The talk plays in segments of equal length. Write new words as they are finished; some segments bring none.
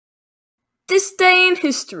This day in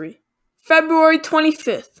history, February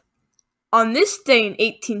 25th. On this day in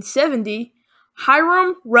 1870,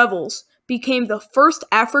 Hiram Revels became the first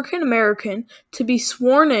African American to be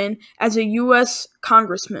sworn in as a U.S.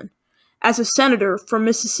 congressman, as a senator from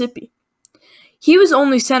Mississippi. He was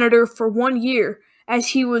only senator for 1 year, as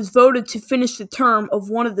he was voted to finish the term of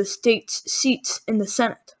one of the state's seats in the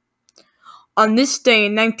Senate. On this day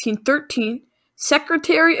in 1913,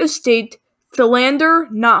 Secretary of State Philander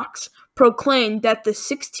Knox proclaimed that the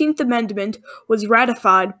 16th Amendment was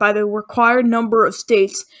ratified by the required number of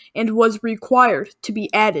states and was required to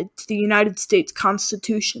be added to the United States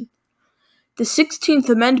Constitution. The 16th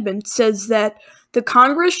Amendment says that the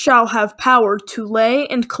Congress shall have power to lay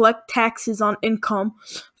and collect taxes on income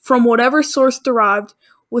from whatever source derived,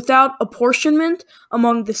 without apportionment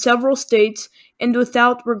among the several states and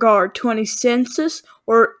without regard to any census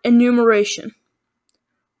or enumeration.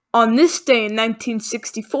 On this day in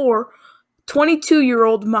 1964,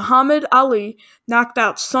 22-year-old Muhammad Ali knocked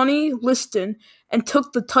out Sonny Liston and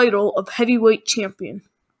took the title of heavyweight champion.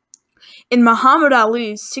 In Muhammad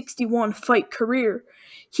Ali's 61-fight career,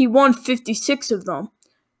 he won 56 of them,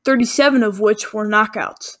 37 of which were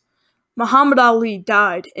knockouts. Muhammad Ali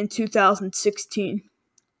died in 2016.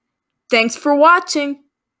 Thanks for watching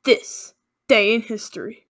This Day in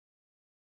History.